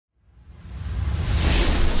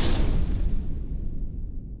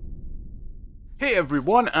Hey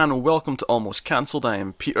everyone, and welcome to Almost Cancelled. I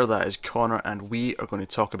am Peter, that is Connor, and we are going to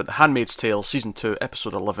talk about The Handmaid's Tale, Season 2,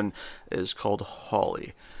 Episode 11, is called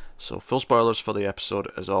Holly. So, full spoilers for the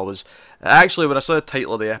episode, as always. Actually, when I saw the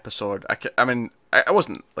title of the episode, I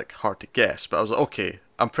wasn't, hard to guess, but I was like, okay,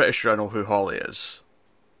 I'm pretty sure I know who Holly is.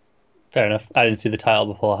 Fair enough. I didn't see the title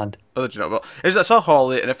beforehand. Oh, did you know? Well, I saw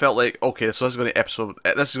Holly, and it felt like, okay, so this is going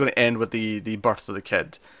to end with the birth of the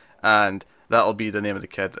kid, and that'll be the name of the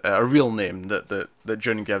kid, a real name that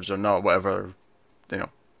June gives, or not, whatever,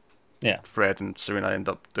 Yeah. Fred and Serena end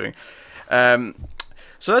up doing.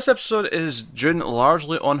 So this episode is June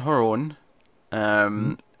largely on her own,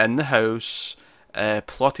 in the house,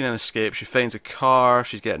 plotting an escape. She finds a car,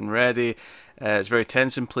 she's getting ready. It's very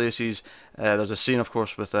tense in places. There's a scene, of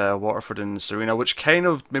course, with Waterford and Serena, which kind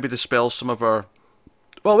of maybe dispels some of her...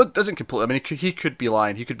 Well, it doesn't completely... I mean, he could be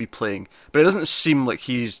lying, he could be playing, but it doesn't seem like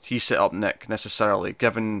he set up Nick, necessarily,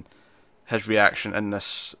 given his reaction in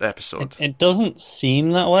this episode. It doesn't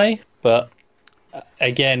seem that way, but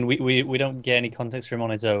again, we don't get any context from him on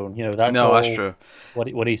his own. That's that's true.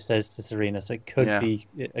 What he says to Serena, so it could be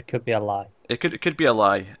a lie. It could be a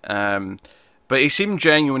lie. But he seemed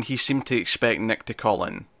genuine. He seemed to expect Nick to call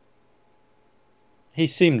in. He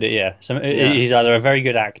seemed it, yeah. So he's either a very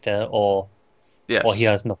good actor or he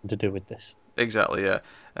has nothing to do with this. Exactly, yeah.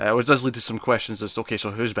 Which does lead to some questions as to, okay,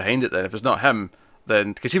 so who's behind it then? If it's not him,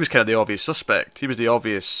 then... Because he was kind of the obvious suspect. He was the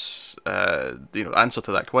obvious answer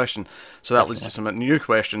to that question. So that leads to some new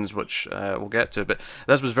questions, which we'll get to. But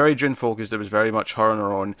this was very June-focused. It was very much her on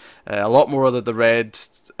her own. A lot more of the red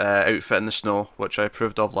outfit in the snow, which I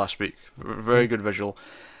approved of last week. Very good visual.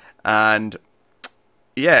 And,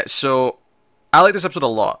 yeah, so... I like this episode a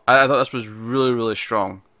lot. I thought this was really, really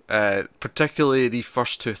strong. Particularly the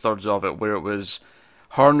first 2/3 of it, where it was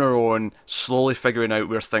her on her own, slowly figuring out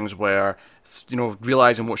where things were,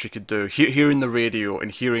 realising what she could do, hearing the radio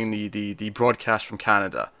and hearing the broadcast from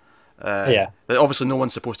Canada. That obviously no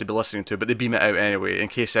one's supposed to be listening to, but they beam it out anyway, in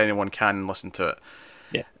case anyone can listen to it.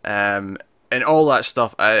 Yeah. And all that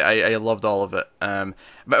stuff, I loved all of it.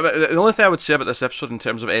 But the only thing I would say about this episode in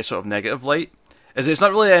terms of a sort of negative light is it's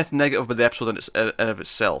not really anything negative with the episode in of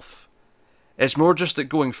itself. It's more just that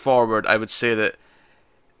going forward, I would say that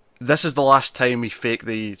this is the last time we fake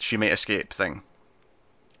the she might escape thing.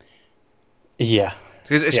 Yeah.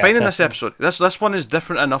 Because it's fine in this episode. This one is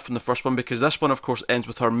different enough from the first one, because this one, of course, ends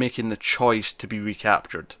with her making the choice to be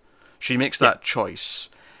recaptured. She makes that choice.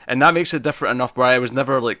 And that makes it different enough where I was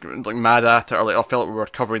never like mad at it, or I felt like we were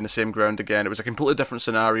covering the same ground again. It was a completely different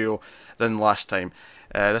scenario than last time.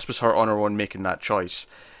 This was her on her own making that choice.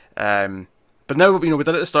 But now, we did it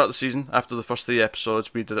at the start of the season, after the first 3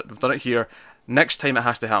 episodes. We've done it here. Next time it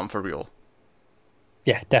has to happen for real.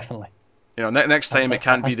 Yeah, definitely. Next time it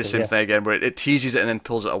can't be the same thing again, where it teases it and then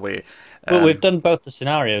pulls it away. Well, we've done both the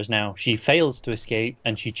scenarios now. She fails to escape,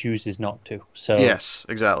 and she chooses not to. So yes,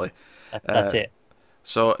 exactly. That's it.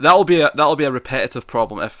 So that'll be a repetitive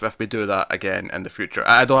problem if we do that again in the future.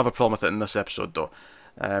 I don't have a problem with it in this episode though.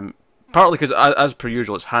 Partly because, as per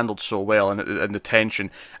usual, it's handled so well, and the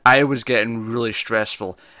tension. I was getting really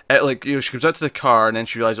stressful. She comes out to the car, and then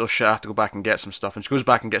she realizes, oh shit, I have to go back and get some stuff. And she goes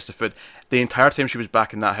back and gets the food. The entire time she was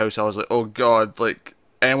back in that house, I was like, oh god,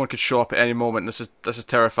 anyone could show up at any moment. This is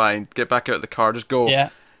terrifying. Get back out of the car, just go. Yeah,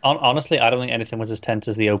 honestly, I don't think anything was as tense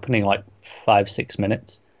as the opening, 5-6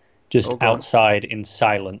 minutes, just outside in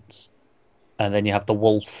silence, and then you have the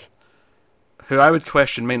wolf, who I would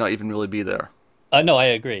question may not even really be there. No, I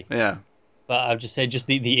agree. Yeah. But I've just said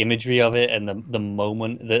the imagery of it and the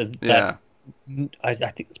moment I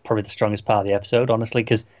think it's probably the strongest part of the episode, honestly,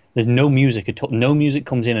 because there's no music at all. No music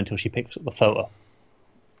comes in until she picks up the photo.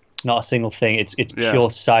 Not a single thing. It's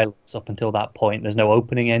pure silence up until that point. There's no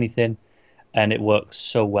opening anything, and it works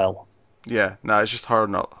so well. Yeah, no, it's just her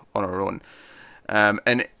not on her own.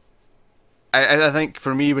 And I think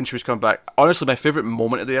for me, when she was coming back, honestly, my favourite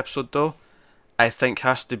moment of the episode, though, I think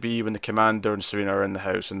has to be when the commander and Serena are in the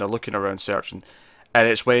house and they're looking around searching, and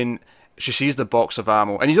it's when she sees the box of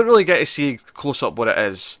ammo, and you don't really get to see close up what it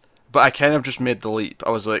is, but I kind of just made the leap. I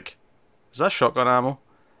was like, is that shotgun ammo?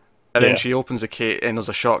 And then she opens the crate and there's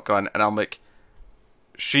a shotgun, and I'm like,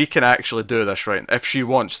 she can actually do this, right, if she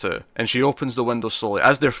wants to. And she opens the window slowly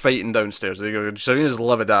as they're fighting downstairs. Serena's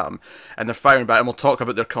livid at them, and they're firing back, and we'll talk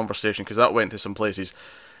about their conversation because that went to some places.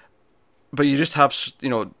 But you just have,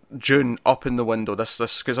 June up in the window. This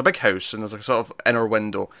because a big house, and there's a sort of inner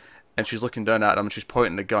window, and she's looking down at him, and she's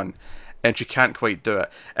pointing the gun, and she can't quite do it.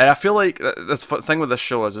 And I feel like the thing with this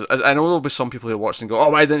show is I know there'll be some people who watch and go,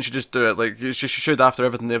 "Oh, why didn't she just do it? She should after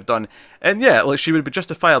everything they've done." And yeah, she would be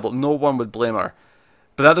justifiable. No one would blame her.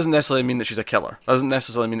 but that doesn't necessarily mean that she's a killer. That doesn't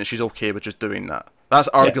necessarily mean that she's okay with just doing that. That's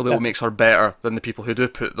arguably what makes her better than the people who do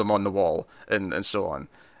put them on the wall and so on.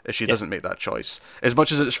 If she doesn't make that choice, as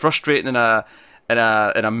much as it's frustrating in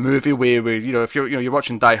a movie way where if you're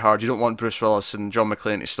watching Die Hard, you don't want Bruce Willis and John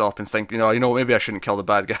McClane to stop and think maybe I shouldn't kill the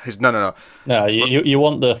bad guys. No. No, you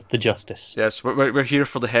want the justice. Yes, we're here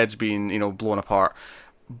for the heads being blown apart,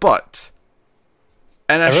 but.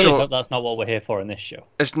 And I really hope that's not what we're here for in this show.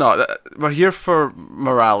 It's not. We're here for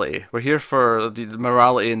morality. We're here for the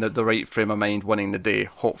morality and the right frame of mind winning the day.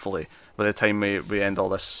 Hopefully, by the time we end all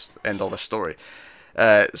this story.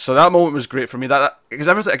 So that moment was great for me. Because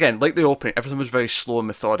everything, again, like the opening, everything was very slow and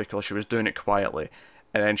methodical. She was doing it quietly,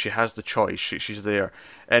 and then she has the choice. She's there,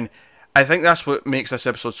 and I think that's what makes this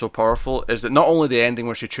episode so powerful. Is that not only the ending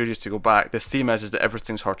where she chooses to go back. The theme is that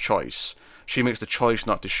everything's her choice. She makes the choice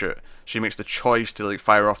not to shoot. She makes the choice to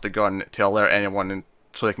fire off the gun to alert anyone, and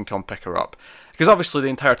so they can come pick her up. Because obviously the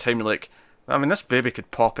entire time you're like, I mean, this baby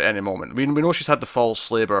could pop at any moment. We know she's had the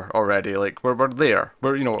false labour already. We're there.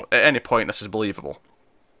 At any point this is believable.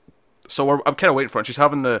 So I'm kind of waiting for it. And she's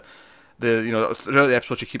having the throughout the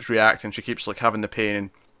episode she keeps reacting. She keeps having the pain. And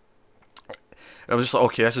I was just like,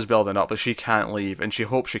 okay, this is building up, but she can't leave, and she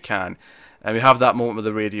hopes she can. And we have that moment with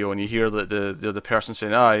the radio, and you hear the person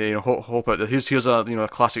saying, hope it. Here's a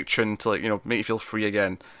classic tune to make you feel free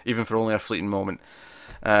again, even for only a fleeting moment.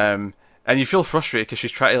 And you feel frustrated because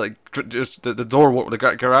she's trying to the door won't, the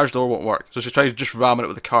garage door won't work, so she's trying to just ramming it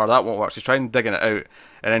with the car. That won't work. She's trying digging it out,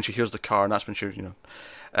 and then she hears the car, and that's when she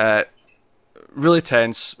really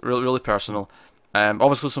tense, really personal.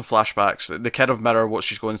 Obviously some flashbacks. The kid of mirror, what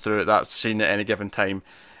she's going through at that scene at any given time.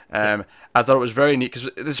 I thought it was very neat because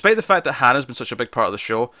despite the fact that Hannah's been such a big part of the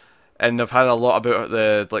show, and they've had a lot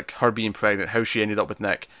about her being pregnant, how she ended up with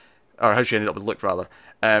Nick, or how she ended up with Luke rather.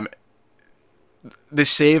 They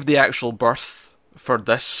saved the actual birth for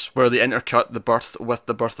this, where they intercut the birth with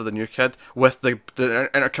the birth of the new kid, with the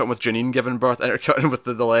intercut with Janine giving birth, intercutting with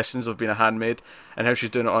the lessons of being a handmaid and how she's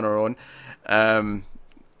doing it on her own.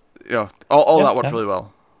 All that worked really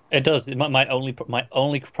well. It does. My only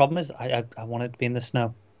problem is I wanted to be in the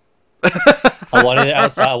snow. I wanted it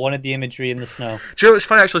outside. I wanted the imagery in the snow. Do you know what's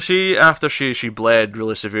funny actually? After she bled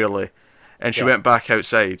really severely, and she went back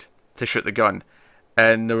outside to shoot the gun,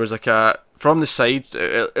 and there was from the side,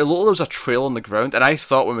 it looked like there was a trail on the ground, and I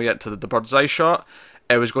thought when we get to the bird's eye shot,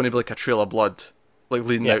 it was going to be a trail of blood,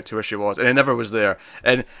 leading out to where she was, and it never was there.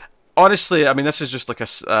 And honestly, I mean, this is just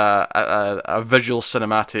a visual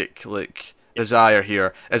cinematic desire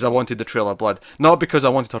here, as I wanted the trail of blood, not because I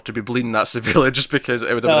wanted her to be bleeding that severely, just because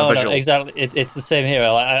it would have been a visual. No, exactly. It's the same here.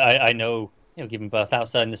 I know, giving birth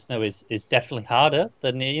outside in the snow is definitely harder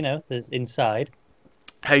than there's inside.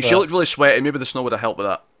 Hey, she looked really sweaty. Maybe the snow would have helped with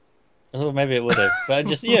that. Oh, maybe it would have. But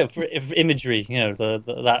just for imagery,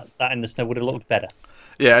 that in the snow would have looked better.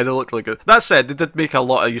 Yeah, it looked really good. That said, they did make a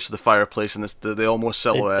lot of use of the fireplace and the almost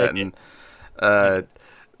silhouette I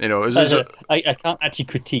can't actually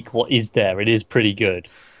critique what is there. It is pretty good.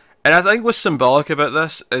 And I think what's symbolic about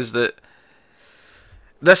this is that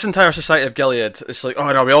this entire society of Gilead is we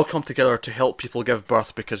all come together to help people give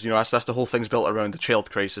birth because that's the whole thing's built around the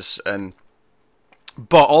child crisis,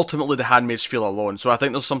 but ultimately the handmaids feel alone. So I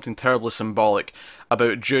think there's something terribly symbolic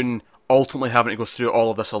about June ultimately having to go through all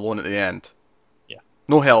of this alone at the end.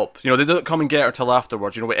 No help. They don't come and get her till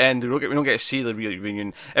afterwards. We don't get to see the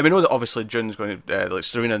reunion, and we know that obviously June's going to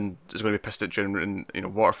Serena is going to be pissed at June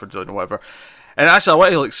and Waterford and whatever. And actually, I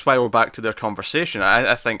want to spiral back to their conversation.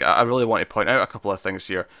 I think I really want to point out a couple of things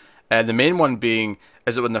here. The main one being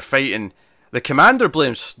is that when they're fighting, the commander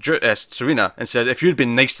blames Serena and says, if you'd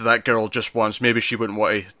been nice to that girl just once, maybe she wouldn't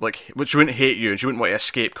want to she wouldn't hate you and she wouldn't want to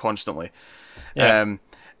escape constantly. Yeah. And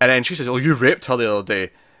then she says, "Oh, you raped her the other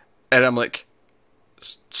day," and I'm like,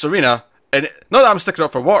 Serena, and not that I'm sticking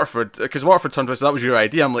up for Waterford, because Waterford turned around and said that was your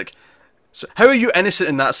idea. I'm like, so how are you innocent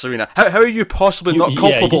in that, Serena? How are you possibly not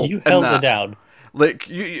culpable you held in that? Her down.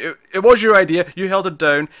 It was your idea. You held it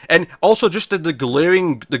down, and also just the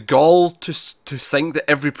gall to think that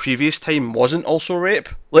every previous time wasn't also rape.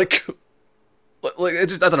 It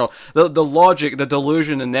just, I don't know, the logic, the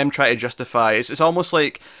delusion, and them trying to justify. It's almost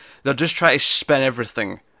like they're just trying to spin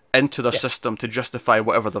everything into their system to justify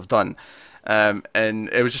whatever they've done. And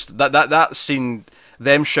it was just that scene,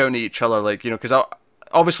 them shouting at each other, because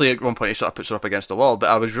obviously at one point he sort of puts her up against the wall, but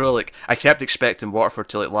I was really I kept expecting Waterford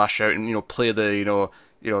to lash out and play the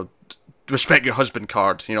respect your husband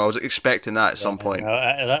card. I was expecting that at some point.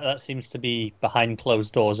 That seems to be behind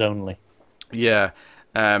closed doors only. Yeah,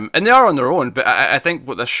 And they are on their own, but I think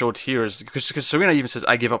what this showed here is because Serena even says,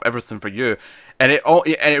 "I gave up everything for you," and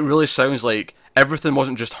it really sounds like everything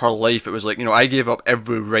wasn't just her life. It was like, I gave up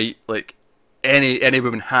every right like any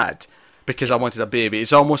woman had because I wanted a baby.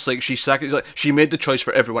 It's almost like she made the choice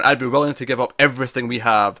for everyone. I'd be willing to give up everything we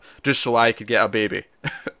have just so I could get a baby.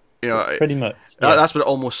 Pretty much. Yeah. That's what it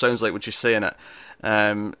almost sounds like when she's saying it.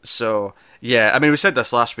 So yeah, I mean, we said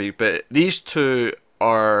this last week, but these two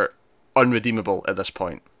are unredeemable at this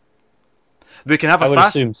point. We can have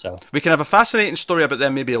assume so. We can have a fascinating story about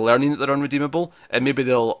them maybe learning that they're unredeemable, and maybe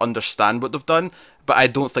they'll understand what they've done. But I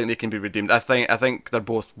don't think they can be redeemed. I think they're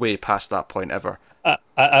both way past that point ever.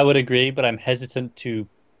 I would agree, but I'm hesitant to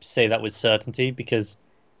say that with certainty because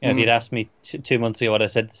if you'd asked me 2 months ago, what I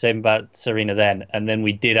said the same about Serena then, and then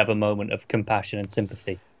we did have a moment of compassion and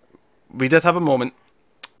sympathy. We did have a moment.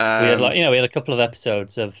 We had we had a couple of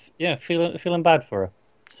episodes of feeling bad for her.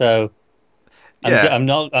 So. Yeah. I'm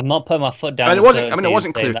not putting my foot down. It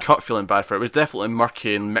wasn't clear cut feeling bad for it. It was definitely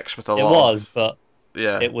murky and mixed with a lot. It was, but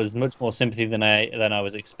yeah, it was much more sympathy than I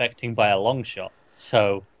was expecting by a long shot.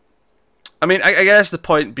 So, I mean, I guess the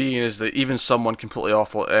point being is that even someone completely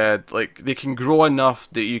awful, like they can grow enough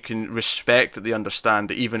that you can respect that they understand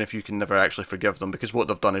it, even if you can never actually forgive them because what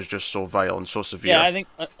they've done is just so vile and so severe. Yeah, I think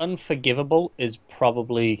unforgivable is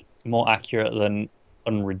probably more accurate than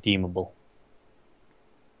unredeemable.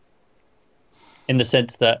 In the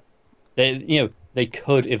sense that they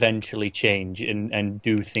could eventually change and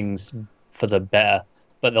do things for the better,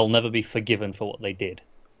 but they'll never be forgiven for what they did.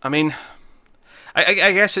 I mean, I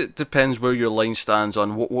guess it depends where your line stands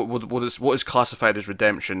on what is classified as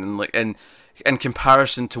redemption, and like in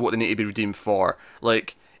comparison to what they need to be redeemed for.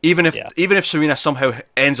 Like even if Serena somehow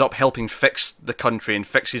ends up helping fix the country and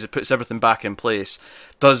puts everything back in place,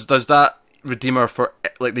 does that redeem her for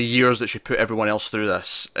like the years that she put everyone else through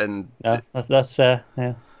this? And yeah, that's fair.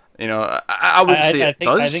 Yeah, I would say it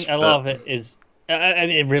does. I think a lot of it is. I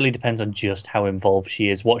mean, it really depends on just how involved she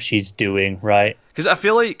is, what she's doing, right? Because I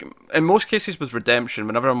feel like in most cases with redemption,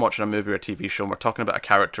 whenever I'm watching a movie or a TV show and we're talking about a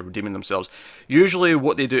character redeeming themselves, usually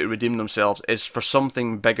what they do to redeem themselves is for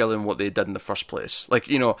something bigger than what they did in the first place.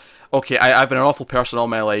 Like, okay, I've been an awful person all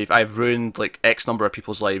my life, I've ruined like X number of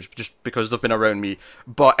people's lives just because they've been around me,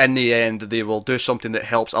 but in the end they will do something that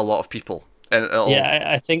helps a lot of people. And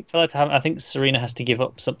I think for that to happen, I think Serena has to give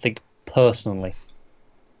up something personally.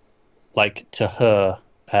 Like to her,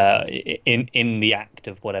 in the act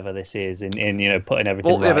of whatever this is, in putting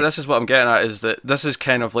everything. Well, yeah, but this is what I'm getting at, is that this is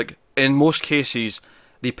kind of like in most cases,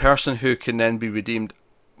 the person who can then be redeemed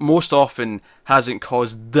most often hasn't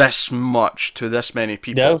caused this much to this many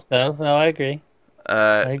people. No, I agree.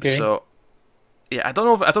 I agree. So, yeah, I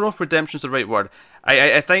don't know if redemption is the right word.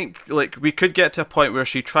 I think like we could get to a point where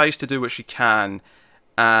she tries to do what she can,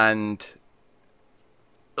 and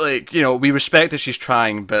like we respect that she's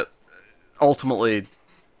trying, but ultimately,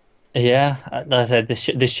 yeah, like I said,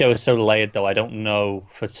 this show is so layered, though. I don't know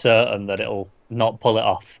for certain that it'll not pull it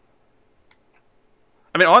off.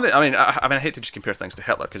 I hate to just compare things to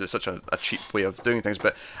Hitler because it's such a cheap way of doing things.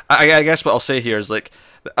 But I guess what I'll say here is like,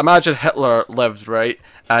 imagine Hitler lived, right,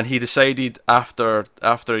 and he decided after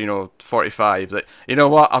 45 that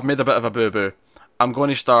what, I've made a bit of a boo boo. I'm going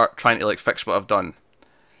to start trying to like fix what I've done.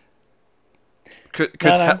 Could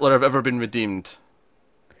Hitler have ever been redeemed?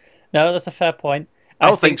 No, that's a fair point. I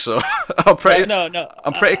don't think so. I'm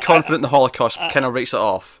pretty confident the Holocaust kind of writes it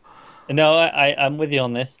off. No, I'm with you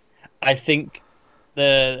on this. I think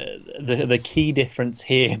the key difference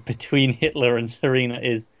here between Hitler and Serena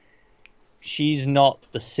is she's not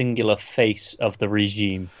the singular face of the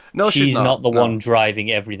regime. No, she's not the one driving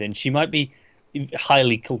everything. She might be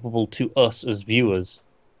highly culpable to us as viewers,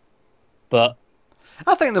 but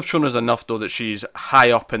I think they've shown us enough, though, that she's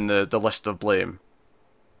high up in the list of blame.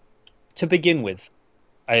 To begin with,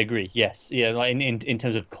 I agree. Yes, yeah, like in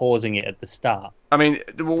terms of causing it at the start. I mean,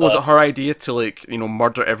 was it her idea to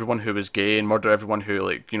murder everyone who was gay and murder everyone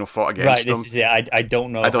who fought against them? Right. This is it. I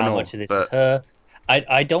don't know how much of this is her.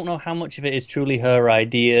 I don't know how much of it is truly her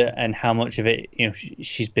idea and how much of it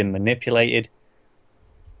she's been manipulated.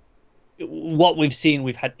 What we've seen,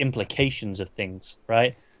 we've had implications of things,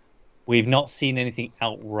 right? We've not seen anything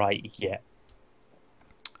outright yet.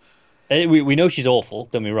 We know she's awful,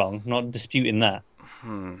 don't be wrong. I'm not disputing that.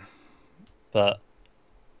 But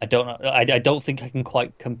I don't know. I don't think I can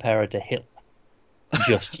quite compare her to Hitler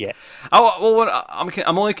just yet.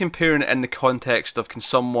 I'm only comparing it in the context of can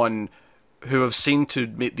someone who have seen to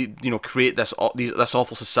create this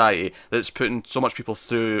awful society that's putting so much people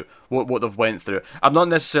through what they've went through. I'm not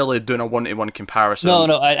necessarily doing a one-to-one comparison.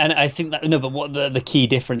 No, and I think that but what the key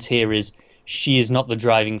difference here is she is not the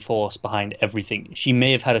driving force behind everything. She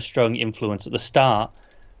may have had a strong influence at the start,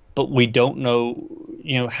 but we don't know,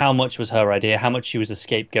 how much was her idea, how much she was a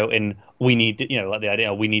scapegoat, and we need, like the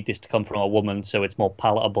idea, we need this to come from a woman so it's more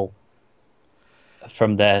palatable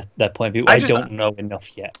from their point of view. I don't know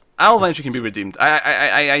enough yet. I don't think she can be redeemed.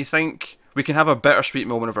 I think we can have a bittersweet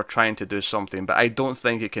moment of her trying to do something, but I don't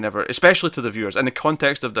think it can ever, especially to the viewers, in the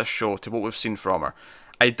context of this show, to what we've seen from her,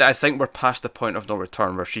 I think we're past the point of no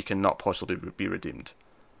return where she cannot possibly be redeemed.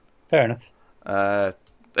 Fair enough.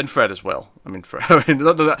 And Fred as well. I mean,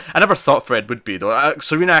 I never thought Fred would be though.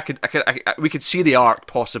 Serena, we could see the arc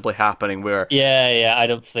possibly happening where. Yeah. I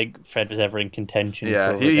don't think Fred was ever in contention.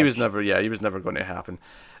 Yeah, he was never. Yeah, he was never going to happen.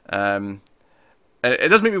 It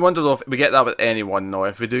does make me wonder though if we get that with anyone though.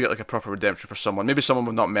 If we do get like a proper redemption for someone, maybe someone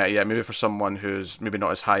we've not met yet, maybe for someone who's maybe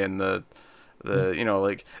not as high in the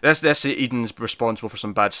like let's say Eden's responsible for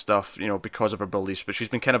some bad stuff, because of her beliefs, but she's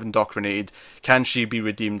been kind of indoctrinated. Can she be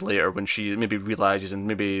redeemed later when she maybe realizes and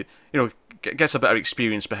maybe gets a bit of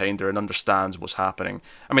experience behind her and understands what's happening?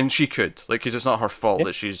 I mean, she could, because it's not her fault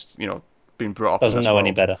that she's been brought up. Doesn't know world.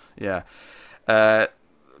 Any better. Yeah. But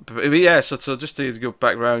yeah, so just to go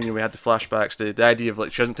back around, we had the flashbacks, the idea of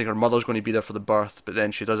she doesn't think her mother's going to be there for the birth, but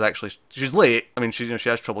then she does actually. She's late. I mean, she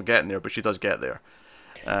has trouble getting there, but she does get there.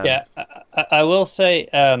 I will say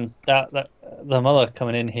that the mother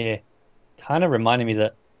coming in here kind of reminded me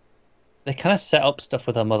that they kind of set up stuff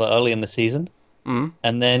with her mother early in the season,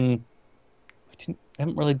 and then we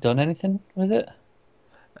haven't really done anything with it.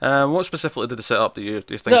 What specifically did they set up that you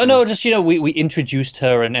think? No, just we introduced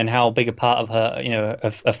her and how big a part of her,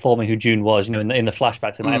 of forming who June was, in the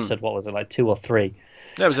flashbacks in that episode. What was it, like 2 or 3?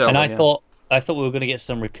 Yeah, it was early, and I thought we were going to get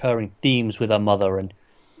some recurring themes with her mother and.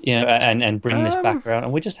 And bring this back around,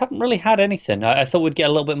 and we just haven't really had anything. I thought we'd get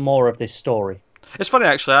a little bit more of this story. It's funny,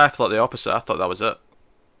 actually. I thought the opposite. I thought that was it.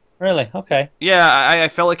 Really? Okay. Yeah, I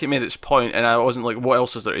felt like it made its point, and I wasn't like, what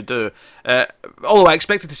else is there to do? Although I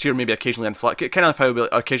expected to see her maybe occasionally in kind of how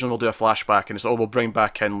occasionally we'll do a flashback, and it's we'll bring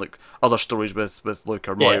back in like other stories with Luke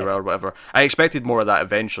or Moira or whatever. I expected more of that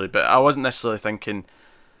eventually, but I wasn't necessarily thinking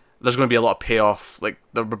there's going to be a lot of payoff, like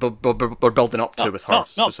we're building up to with her.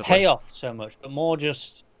 Not payoff so much, but more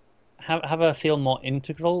just have her feel more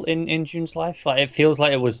integral in June's life. Like it feels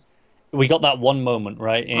like we got that one moment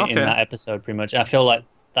right in that episode pretty much. I feel like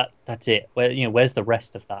that's it. Where's the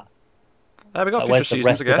rest of that? We got future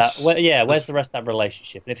seasons, I guess. Where's the rest of that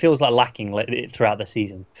relationship? And it feels like lacking throughout the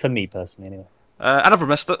season for me personally, anyway. I never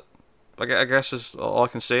missed it. I guess is all I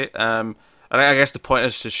can say. And I guess the point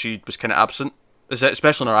is that she was kind of absent.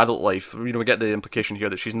 Especially in her adult life, we get the implication here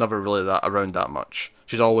that she's never really around that much.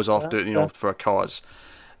 She's always off doing, for a cause.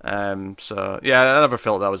 So yeah, I never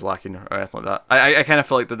felt that was lacking or anything like that. I kind of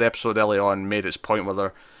felt like that the episode early on made its point with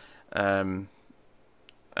her, and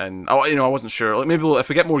I wasn't sure. Like maybe if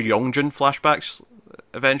we get more young June flashbacks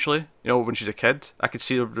eventually, when she's a kid, I could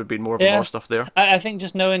see there would be more stuff there. I think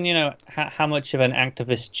just knowing how much of an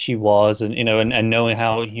activist she was, and and knowing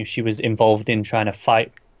how she was involved in trying to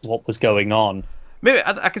fight what was going on. Maybe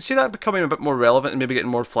I could see that becoming a bit more relevant and maybe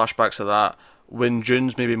getting more flashbacks of that when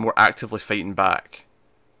June's maybe more actively fighting back.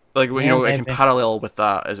 Like, it can parallel with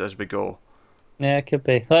that as we go. Yeah, it could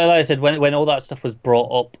be. Like I said, when all that stuff was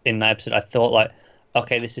brought up in that episode, I thought, like,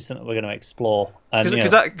 okay, this is something we're going to explore.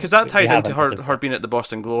 Because that tied into her being at the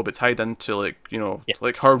Boston Globe. It tied into,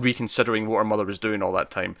 like her reconsidering what her mother was doing all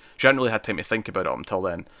that time. She hadn't really had time to think about it until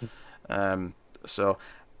then. So...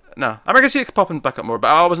 No, I can see it popping back up more, but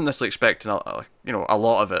I wasn't necessarily expecting a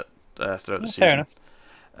lot of it throughout the season. Fair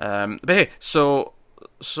enough. But hey, so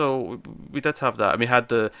we did have that. And we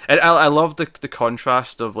had I love the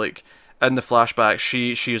contrast of like in the flashback.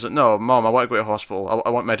 She's like, no, Mom, I want to go to hospital. I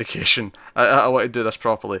want medication. I want to do this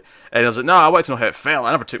properly. And I was like, no, I want to know how it felt.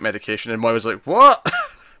 I never took medication. And Moira was like, what?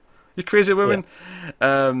 You crazy woman.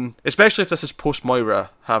 Yeah. Especially if this is post Moira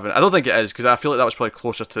having. I don't think it is because I feel like that was probably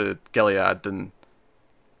closer to Gilead than.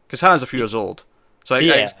 Because Hannah's a few years old, so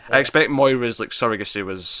I expect Moira's surrogacy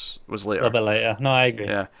was later. A little bit later. No, I agree.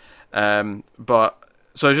 Yeah, but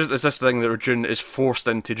so it's this thing that June is forced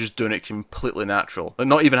into just doing it completely natural, and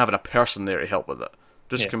not even having a person there to help with it,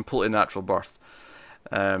 just completely natural birth.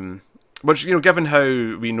 Which given how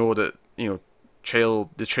we know that the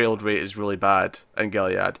child rate is really bad in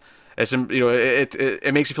Gilead, it's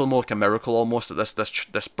it makes you feel more like a miracle almost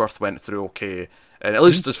that this birth went through okay. And at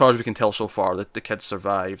least as far as we can tell so far, the kids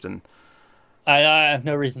survived. And I have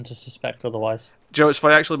no reason to suspect otherwise. Do you know, it's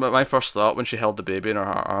funny, actually, my first thought when she held the baby in her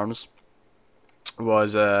arms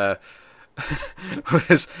was,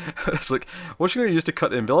 it's like, what's she going to use to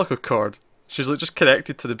cut the umbilical cord? She's like, just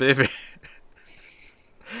connected to the baby.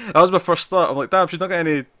 That was my first thought. I'm like, damn, she's not got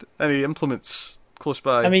any implements close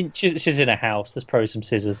by. I mean, she's in a house. There's probably some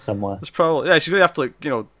scissors somewhere. There's probably she's gonna have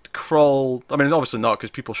to crawl. I mean, obviously not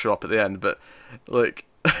because people show up at the end, but like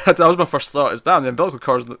that was my first thought. Is damn the umbilical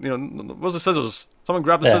cord? Where's the scissors? Someone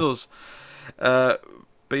grab the scissors. But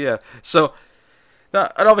yeah, so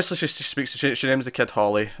that, and obviously she speaks. She names the kid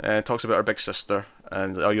Holly and talks about her big sister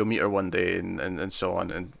and you'll meet her one day and so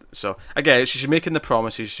on. And so again, she's making the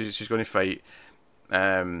promises. She's going to fight.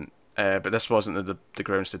 But this wasn't the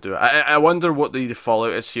grounds to do it. I wonder what the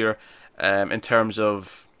fallout is here, in terms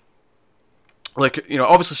of,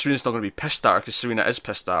 obviously Serena's not going to be pissed at her because Serena is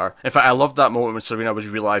pissed at her. In fact, I loved that moment when Serena was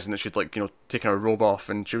realising that she'd taken her robe off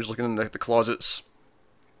and she was looking in the closets.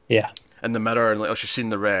 Yeah. In the mirror and she's seen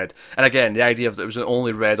the red. And again, the idea of that it was the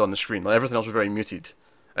only red on the screen. Everything else was very muted,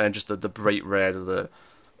 and just the bright red of the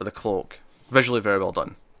cloak. Visually very well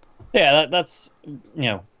done. Yeah, that's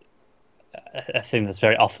a thing that's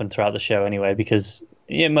very often throughout the show anyway, because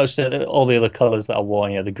most of all the other colours that are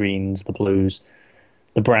worn, the greens, the blues,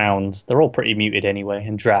 the browns, they're all pretty muted anyway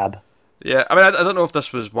and drab. Yeah, I mean, I don't know if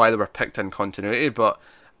this was why they were picked in continuity, but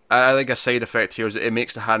I think a side effect here is that it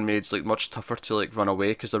makes the handmaids much tougher to run away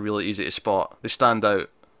because they're really easy to spot. They stand out.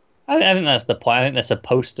 I think that's the point. I think they're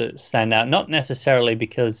supposed to stand out, not necessarily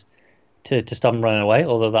because to stop them running away,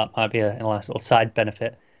 although that might be a nice little side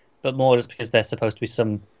benefit, but more just because they're supposed to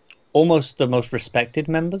be almost the most respected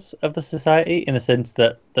members of the society, in the sense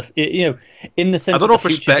that in the sense. I don't know if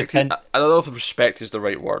respect. I don't know if respect is the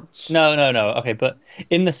right words. No. Okay, but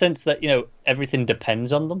in the sense that everything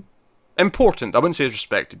depends on them. Important. I wouldn't say it's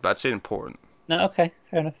respected, but I'd say important. No, okay,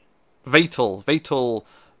 fair enough. Vital,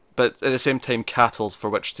 but at the same time, cattle for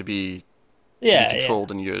which to be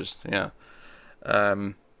controlled and used. Yeah.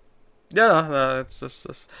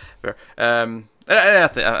 It's fair.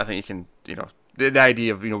 I think you can, the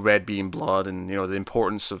idea of red being blood and the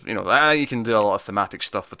importance of you can do a lot of thematic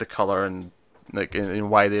stuff with the color and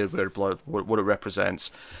why they wear blood, what it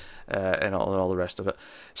represents, and all the rest of it.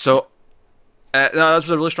 So. No, this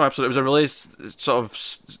was a really strong episode. It was a really sort of,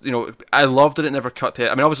 I loved that it never cut to.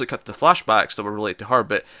 I mean, obviously it cut to the flashbacks that were related to her,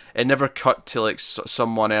 but it never cut to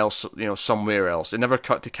someone else, somewhere else. It never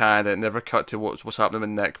cut to Canada. It never cut to what's happening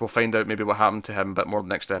with Nick. We'll find out maybe what happened to him a bit more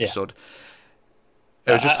next episode.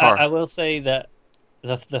 Yeah. It was just her. I will say that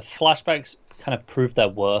the flashbacks kind of proved their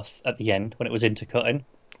worth at the end when it was intercutting.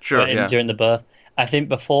 Sure. During the birth, I think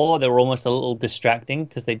before they were almost a little distracting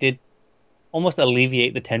because they did almost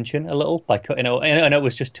alleviate the tension a little by cutting out. I know it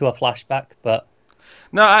was just to a flashback, but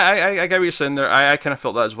no, I get what you're saying there. I kind of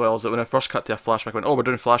felt that as well. Is that when I first cut to a flashback, I went, "Oh, we're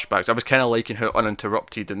doing flashbacks." I was kind of liking how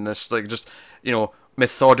uninterrupted and this just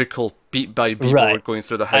methodical beat by beat we're going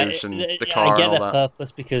through the house and the car and all that. I get the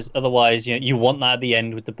purpose because otherwise, you want that at the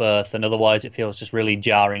end with the birth, and otherwise it feels just really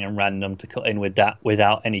jarring and random to cut in with that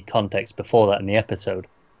without any context before that in the episode.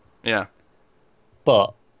 Yeah,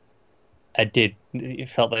 but it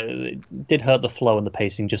felt that it did hurt the flow and the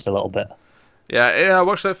pacing just a little bit. Yeah, it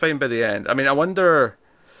works out fine by the end. I mean, I wonder,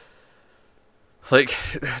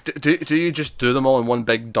 do you just do them all in one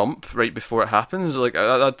big dump right before it happens?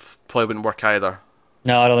 That probably wouldn't work either.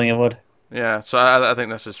 No, I don't think it would. Yeah, so I think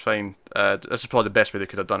this is fine. This is probably the best way they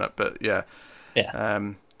could have done it, but yeah.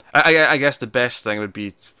 Yeah. I guess the best thing would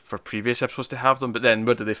be for previous episodes to have them, but then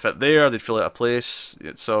where do they fit there? They'd feel out of place.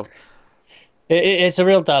 So... It's a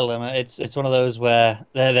real dilemma. It's one of those where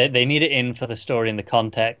they need it in for the story and the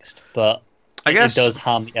context, but I guess it does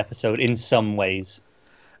harm the episode in some ways.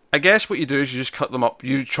 I guess what you do is you just cut them up,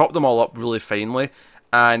 you chop them all up really finely,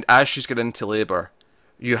 and as she's getting into labour,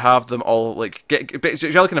 you have them all if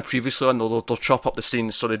you're looking at previously on, they'll chop up the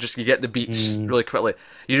scenes so you get the beats really quickly.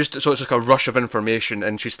 So it's a rush of information,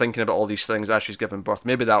 and she's thinking about all these things as she's giving birth.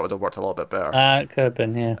 Maybe that would have worked a little bit better. It could have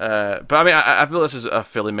been, yeah. But I mean, I feel this is a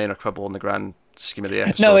fairly minor quibble in the grand scheme of the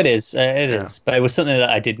episode. No, it is. It is. But it was something that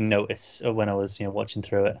I didn't notice when I was watching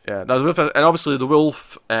through it. Yeah, and obviously the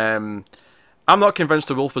wolf. I'm not convinced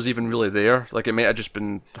the wolf was even really there. It might have just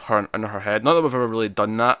been her in her head. Not that we've ever really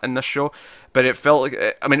done that in this show, but it felt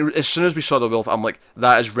like. I mean, as soon as we saw the wolf, I'm like,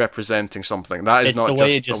 that is representing something. That is not just a wolf.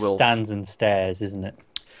 It's the way it just stands and stares, isn't it?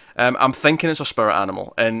 I'm thinking it's a spirit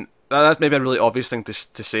animal, and that's maybe a really obvious thing to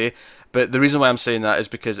say. But the reason why I'm saying that is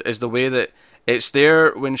because it's the way that it's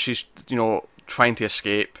there when she's trying to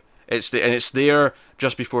escape. It's there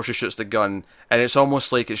just before she shoots the gun, and it's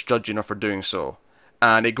almost like it's judging her for doing so.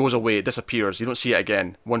 And it goes away, it disappears. You don't see it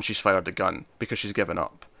again once she's fired the gun because she's given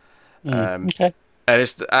up. Okay.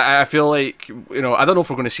 And I feel like I don't know if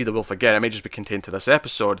we're going to see the wolf again. It may just be contained to this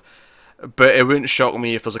episode. But it wouldn't shock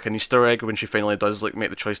me if there's like an Easter egg when she finally does like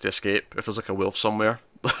make the choice to escape. If there's like a wolf somewhere,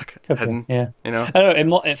 like Could be, hidden, yeah. you know. I don't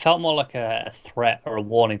know, it felt more like a threat or a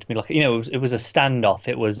warning to me. Like, it was a standoff.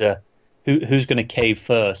 It was a who's going to cave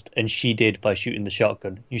first, and she did by shooting the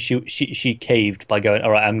shotgun. She caved by going,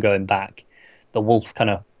 all right, I'm going back. The wolf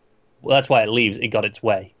kind of, well, that's why it leaves. It got its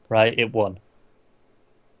way, right? It won.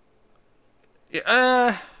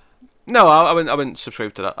 Yeah, no, I wouldn't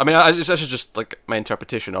subscribe to that. I mean, this is just like my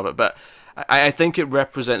interpretation of it, but I think it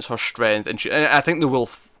represents her strength, and I think the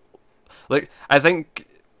wolf, like, I think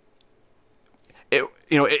it,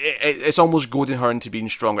 it's almost goading her into being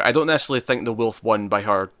stronger. I don't necessarily think the wolf won by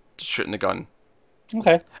her shooting the gun.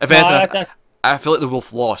 Okay. If anything, I feel like the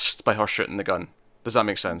wolf lost by her shooting the gun. Does that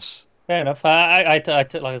make sense? Fair enough. I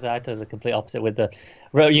took, like I said, I took the complete opposite with the,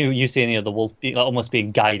 you seeing the wolf like, almost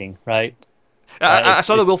being guiding, right? I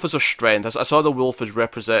saw the wolf as her strength. I saw the wolf as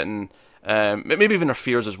representing, maybe even her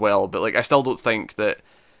fears as well. But like, I still don't think that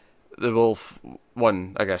the wolf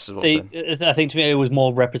won. I guess is what I'm saying. I think to me it was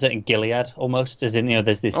more representing Gilead almost, as in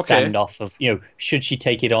there's this standoff of should she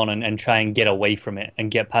take it on and try and get away from it and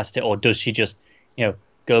get past it, or does she just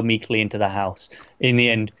go meekly into the house? In the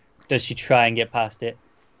end, does she try and get past it,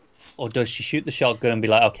 or does she shoot the shotgun and be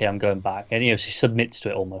like, okay, I'm going back, and she submits to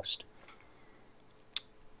it almost?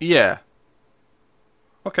 Yeah.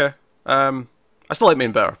 Okay. I still like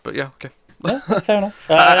Maine better, but yeah, okay. Yeah, fair enough.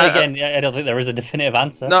 Again, I don't think there is a definitive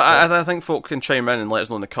answer. No, I think folk can chime in and let us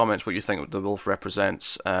know in the comments what you think the wolf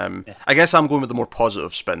represents. I guess I'm going with the more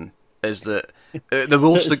positive spin. Is that the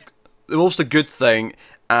wolf's the good thing,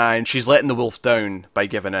 and she's letting the wolf down by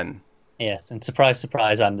giving in. Yes, and surprise,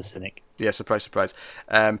 surprise, I'm the cynic. Yeah, surprise, surprise.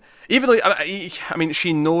 Even though, I mean,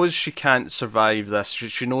 she knows she can't survive this.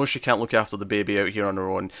 She knows she can't look after the baby out here on her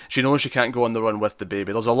own. She knows she can't go on the run with the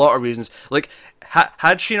baby. There's a lot of reasons. Like,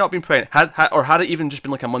 had she not been pregnant, had it even just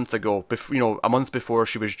been like a month ago, a month before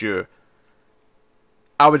she was due,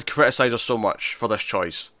 I would criticize her so much for this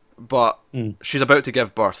choice. But she's about to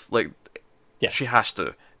give birth. Like, she has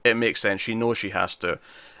to. It makes sense. She knows she has to,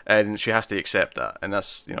 and she has to accept that. And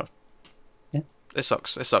that's It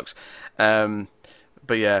sucks.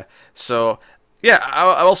 But yeah. So yeah,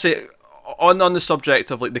 I will say on the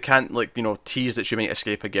subject of like they can't tease that she might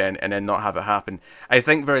escape again and then not have it happen. I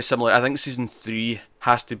think very similar. I think season 3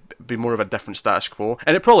 has to be more of a different status quo,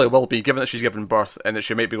 and it probably will be, given that she's given birth and that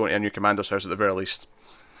she might be going to a new commander's house at the very least,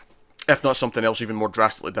 if not something else even more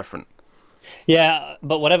drastically different. Yeah,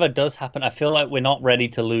 but whatever does happen, I feel like we're not ready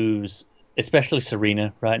to lose. Especially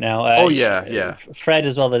Serena right now. Yeah. Fred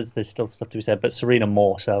as well. There's still stuff to be said, but Serena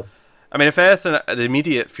more so. I mean, if anything, the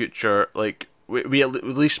immediate future, like we at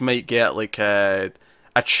least might get like a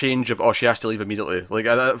change of she has to leave immediately. Like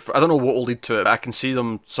I don't know what will lead to it. But I can see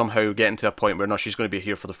them somehow getting to a point where she's going to be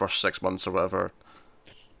here for the first 6 months or whatever.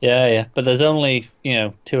 Yeah. But there's only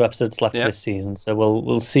 2 episodes left this season, so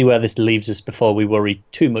we'll see where this leaves us before we worry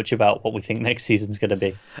too much about what we think next season's going to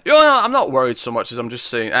be. I'm not worried so much as I'm just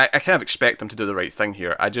saying I kind of expect them to do the right thing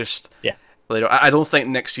here. I just I don't think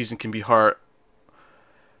next season can be hurt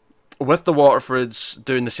with the Waterfords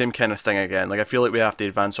doing the same kind of thing again. Like I feel like we have to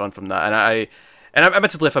advance on from that, and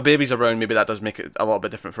admittedly, if a baby's around, maybe that does make it a little bit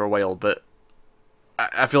different for a while. But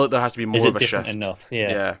I feel like there has to be more of a shift. Enough?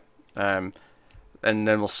 Yeah. And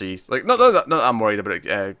then we'll see. Like, not that I'm worried about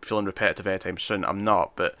it feeling repetitive anytime soon. I'm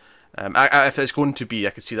not, but if it's going to be,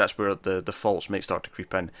 I can see that's where the faults might start to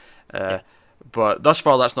creep in. But thus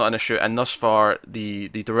far, that's not an issue. And thus far, the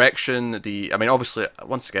direction, I mean, obviously,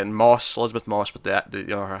 once again, Elizabeth Moss with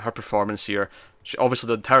her performance here. Obviously,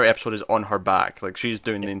 the entire episode is on her back. Like she's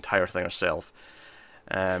doing the entire thing herself.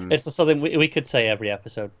 It's just something we could say every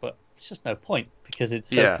episode, but it's just no point because it's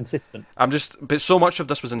so consistent. But so much of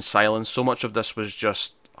this was in silence. So much of this was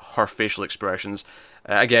just her facial expressions.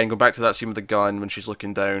 Again, going back to that scene with the gun when she's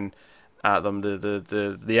looking down at them,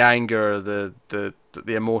 the anger, the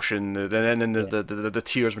emotion, and then the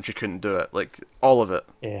tears when she couldn't do it, like all of it.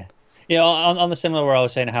 Yeah. On the similar where I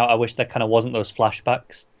was saying how I wish there kind of wasn't those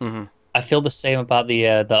flashbacks. Mm-hmm. I feel the same about the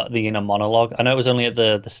inner monologue. I know it was only at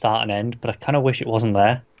the start and end, but I kind of wish it wasn't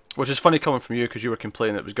there. Which is funny coming from you because you were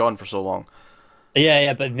complaining it was gone for so long.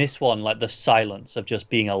 Yeah, but in this one, like the silence of just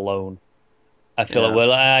being alone, I feel like,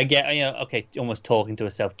 well, I get, okay, almost talking to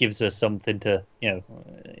herself gives her something to,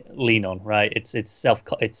 lean on, right? It's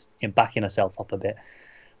backing herself up a bit,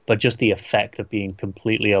 but just the effect of being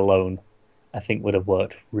completely alone, I think would have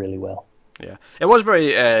worked really well. Yeah, it was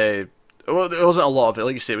very. Well, there wasn't a lot of it,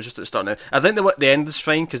 like you say. It was just at the start. Now, I think the end is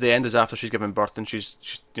fine because the end is after she's given birth and she's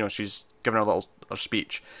giving her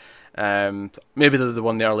speech. Maybe the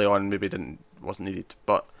one early on maybe wasn't needed.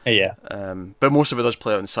 But Yeah. But most of it does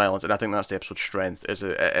play out in silence, and I think that's the episode's strength. Is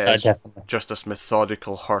it is Definitely. just this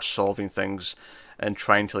methodical her solving things and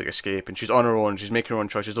trying to like escape, and she's on her own. She's making her own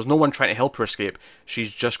choices. There's no one trying to help her escape.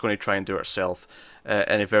 She's just going to try and do it herself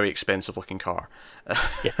in a very expensive looking car.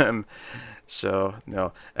 Yeah. So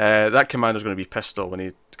no, that commander's going to be pissed though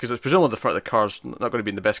when because it's presumably the front of the car's not going to be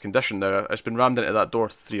in the best condition now. It's been rammed into that door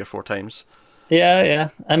 3 or 4 times. Yeah.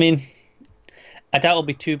 I mean, I doubt it'll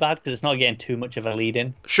be too bad because it's not getting too much of a lead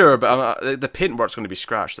in. Sure, but the paintwork's going to be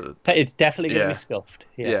scratched. It's definitely going to be scuffed.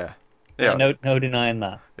 Yeah. No denying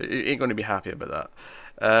that. You ain't going to be happy about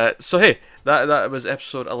that. So hey, that was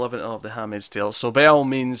episode 11 of The Handmaid's Tale. So by all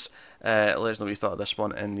means, let us know what you thought of this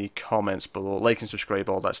one in the comments below. Like and subscribe,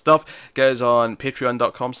 all that stuff. Get us on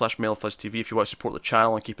patreon.com/MailFuzzTV if you want to support the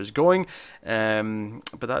channel and keep us going.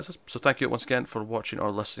 But that's it. So thank you once again for watching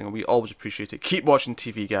or listening. We always appreciate it. Keep watching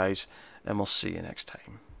TV, guys, and we'll see you next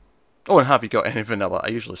time. Oh, and have you got any vanilla? I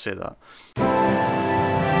usually say that.